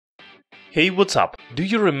Hey, what's up? Do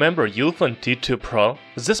you remember Ulefone T2 Pro?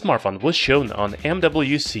 The smartphone was shown on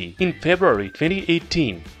MWC in February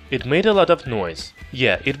 2018. It made a lot of noise.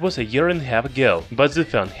 Yeah, it was a year and a half ago, but the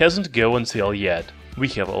phone hasn't gone on sale yet. We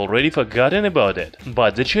have already forgotten about it,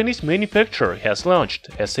 but the Chinese manufacturer has launched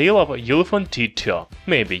a sale of Ulefone T2.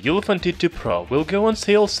 Maybe Ulefone T2 Pro will go on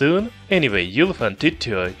sale soon? Anyway, Ulefone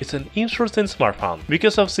T2 is an interesting smartphone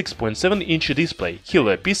because of 6.7-inch display,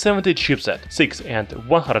 Helio P70 chipset, 6 and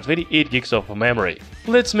 128GB of memory.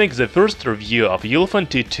 Let's make the first review of Ulefone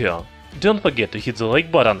T2. Don't forget to hit the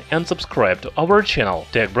like button and subscribe to our channel,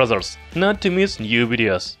 Tech Brothers, not to miss new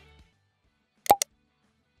videos.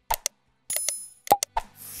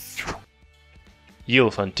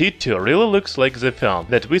 Ulefone T2 really looks like the phone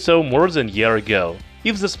that we saw more than a year ago.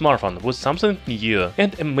 If the smartphone was something new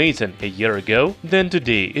and amazing a year ago, then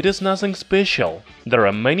today it is nothing special. There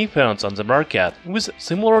are many phones on the market with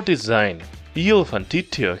similar design. Ulefone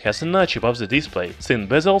T2 has a notch above the display, thin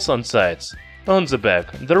bezels on sides. On the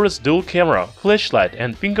back, there is dual camera, flashlight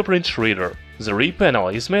and fingerprint reader. The rear panel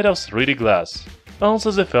is made of 3D glass.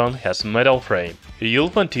 Also, the phone has a metal frame.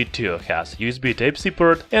 Ulefone T2 has USB Type-C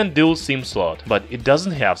port and dual SIM slot, but it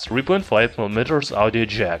doesn't have 3.5mm audio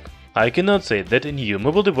jack. I cannot say that a new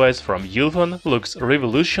mobile device from Ulefone looks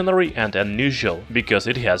revolutionary and unusual, because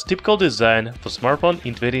it has typical design for smartphone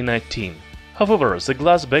in 2019. However, the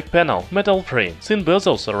glass back panel, metal frame, thin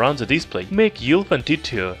bezels around the display make Ulefone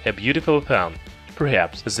T2 a beautiful phone.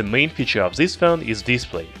 Perhaps the main feature of this phone is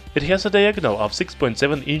display. It has a diagonal of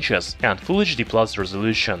 6.7 inches and Full HD Plus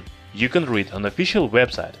resolution. You can read on official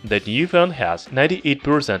website that new phone has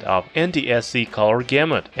 98% of NTSC color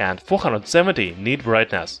gamut and 470 nit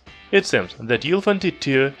brightness. It seems that Ulefone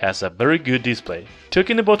T2 has a very good display.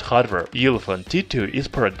 Talking about hardware, Ulefone T2 is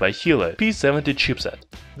powered by Helio P70 chipset.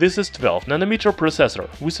 This is 12nm processor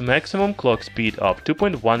with maximum clock speed of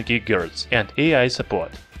 2.1 GHz and AI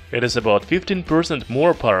support. It is about 15%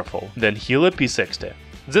 more powerful than Helio P60.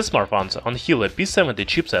 The smartphones on Helio P70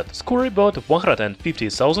 chipset score about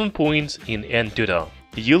 150,000 points in Antutu.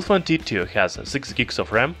 Ulefone T2 has 6GB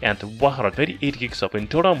of RAM and 128GB of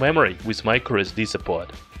internal memory with microSD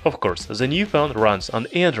support. Of course, the new phone runs on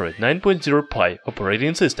Android 9.0 Pie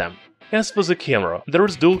operating system. As for the camera, there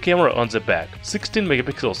is dual camera on the back,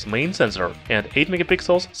 16MP main sensor and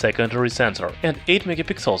 8MP secondary sensor, and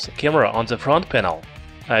 8MP camera on the front panel.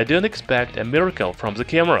 I don't expect a miracle from the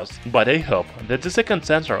cameras, but I hope that the second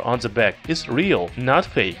sensor on the back is real, not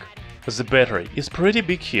fake. The battery is pretty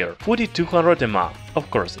big here, 4200 mAh. Of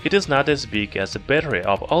course, it is not as big as the battery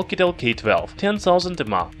of Alcatel K12, 10,000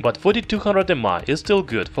 mAh, but 4200 mAh is still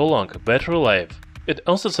good for long battery life. It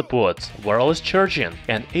also supports wireless charging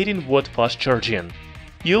and 18-watt fast charging.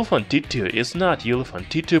 Ulefone T2 is not Ulefone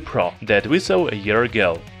T2 Pro that we saw a year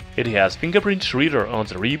ago. It has fingerprint reader on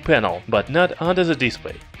the rear panel, but not under the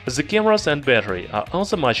display. The cameras and battery are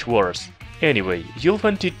also much worse. Anyway,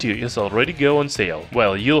 Ulefone T2 is already go on sale,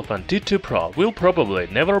 while Ulefone T2 Pro will probably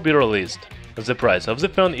never be released. The price of the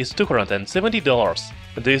phone is $270.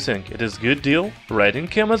 Do you think it is a good deal? Write in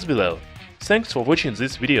comments below. Thanks for watching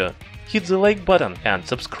this video. Hit the like button and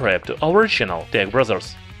subscribe to our channel, Tech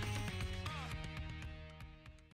Brothers.